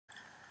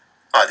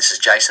Hi, this is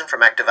Jason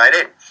from Activate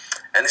Ed,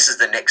 and this is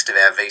the next of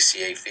our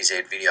VCE Phys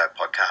Ed video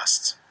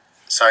podcasts.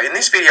 So in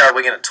this video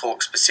we're going to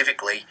talk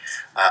specifically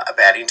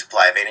about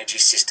interplay of energy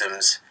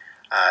systems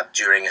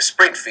during a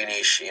sprint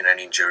finish in an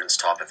endurance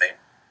type event.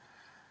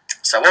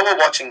 So what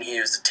we're watching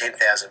here is the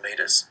 10,000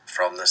 metres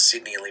from the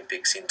Sydney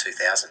Olympics in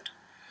 2000.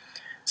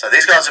 So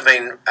these guys have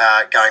been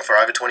going for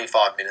over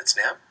 25 minutes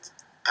now,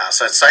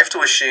 so it's safe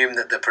to assume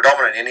that the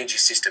predominant energy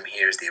system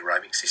here is the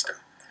aerobic system.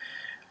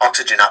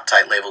 Oxygen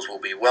uptake levels will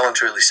be well and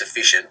truly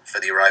sufficient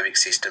for the aerobic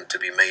system to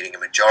be meeting a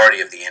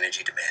majority of the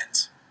energy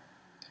demands.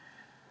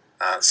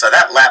 So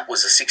that lap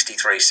was a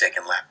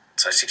 63-second lap,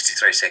 so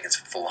 63 seconds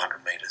for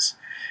 400 metres.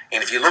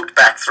 And if you looked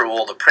back through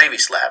all the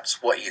previous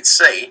laps, what you'd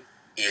see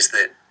is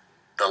that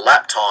the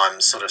lap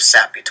times sort of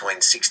sat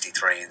between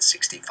 63 and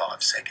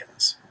 65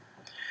 seconds.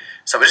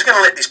 So we're just going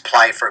to let this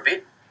play for a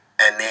bit,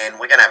 and then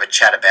we're going to have a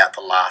chat about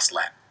the last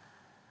lap.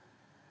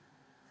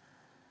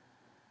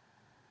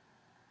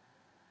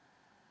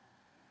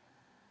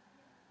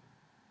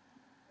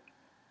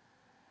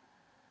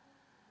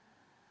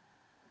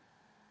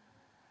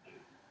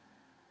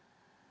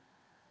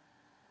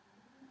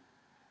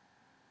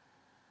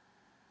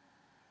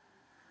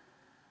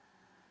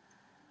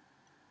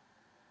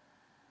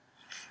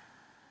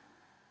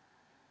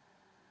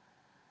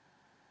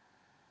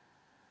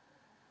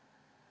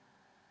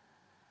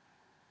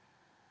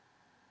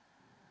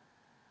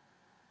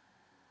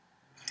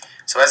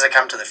 So as I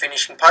come to the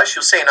finishing post,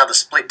 you'll see another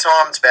split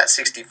time. It's about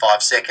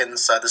 65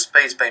 seconds, so the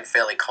speed's been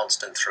fairly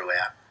constant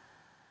throughout.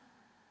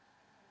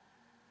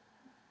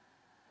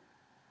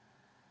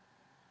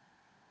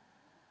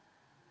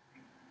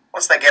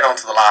 Once they get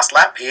onto the last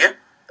lap here,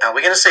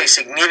 we're going to see a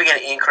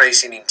significant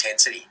increase in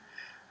intensity,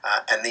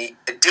 and the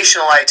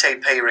additional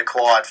ATP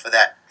required for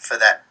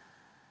that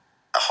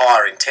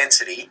higher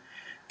intensity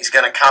is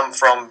going to come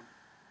from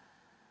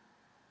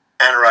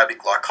anaerobic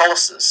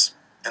glycolysis.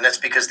 And that's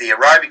because the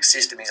aerobic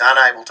system is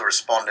unable to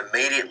respond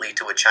immediately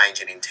to a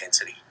change in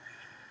intensity.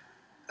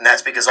 And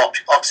that's because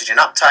oxygen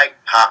uptake,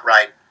 heart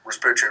rate,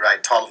 respiratory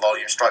rate, tidal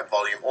volume, stroke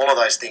volume, all of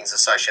those things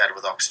associated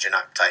with oxygen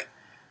uptake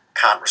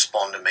can't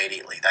respond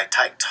immediately. They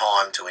take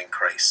time to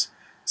increase.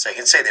 So you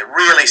can see they're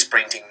really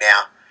sprinting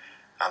now.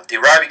 The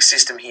aerobic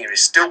system here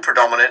is still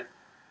predominant,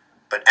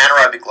 but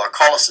anaerobic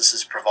glycolysis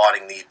is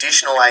providing the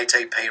additional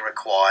ATP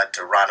required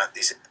to run at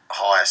this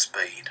higher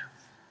speed.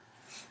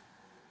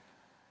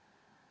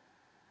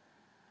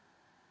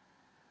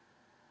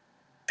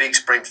 Big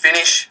sprint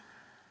finish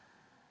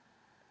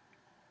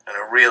and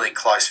a really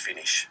close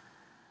finish.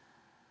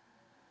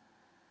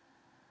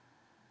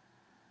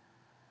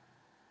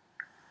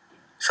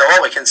 So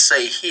what we can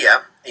see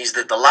here is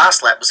that the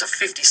last lap was a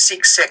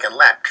 56-second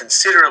lap,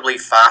 considerably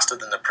faster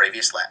than the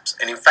previous laps.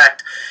 And in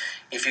fact,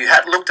 if you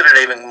had looked at it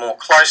even more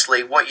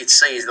closely, what you'd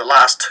see is the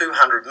last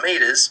 200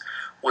 metres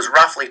was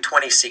roughly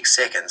 26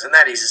 seconds, and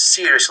that is a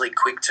seriously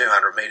quick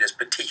 200 metres,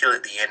 particularly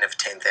at the end of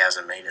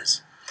 10,000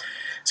 metres.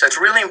 So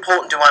it's really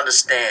important to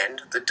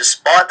understand that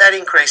despite that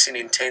increase in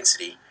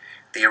intensity,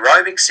 the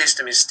aerobic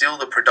system is still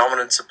the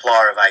predominant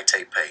supplier of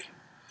ATP.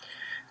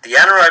 The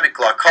anaerobic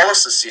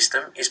glycolysis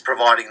system is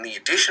providing the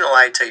additional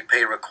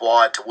ATP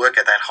required to work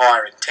at that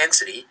higher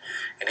intensity,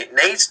 and it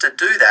needs to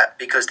do that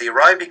because the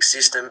aerobic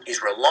system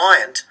is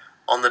reliant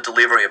on the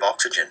delivery of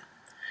oxygen.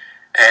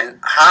 And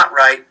heart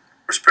rate,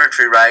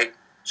 respiratory rate,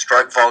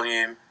 stroke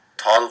volume,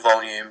 tidal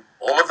volume,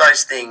 all of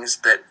those things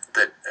that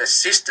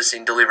assist us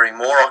in delivering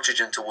more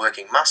oxygen to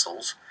working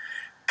muscles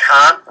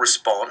can't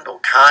respond or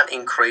can't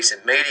increase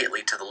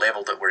immediately to the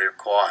level that we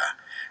require.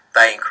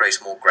 They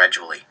increase more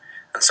gradually.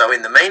 And so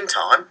in the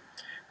meantime,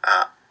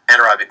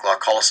 anaerobic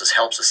glycolysis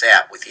helps us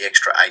out with the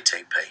extra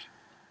ATP.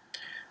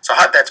 So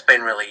I hope that's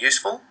been really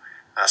useful.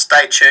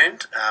 Stay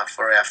tuned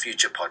for our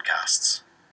future podcasts.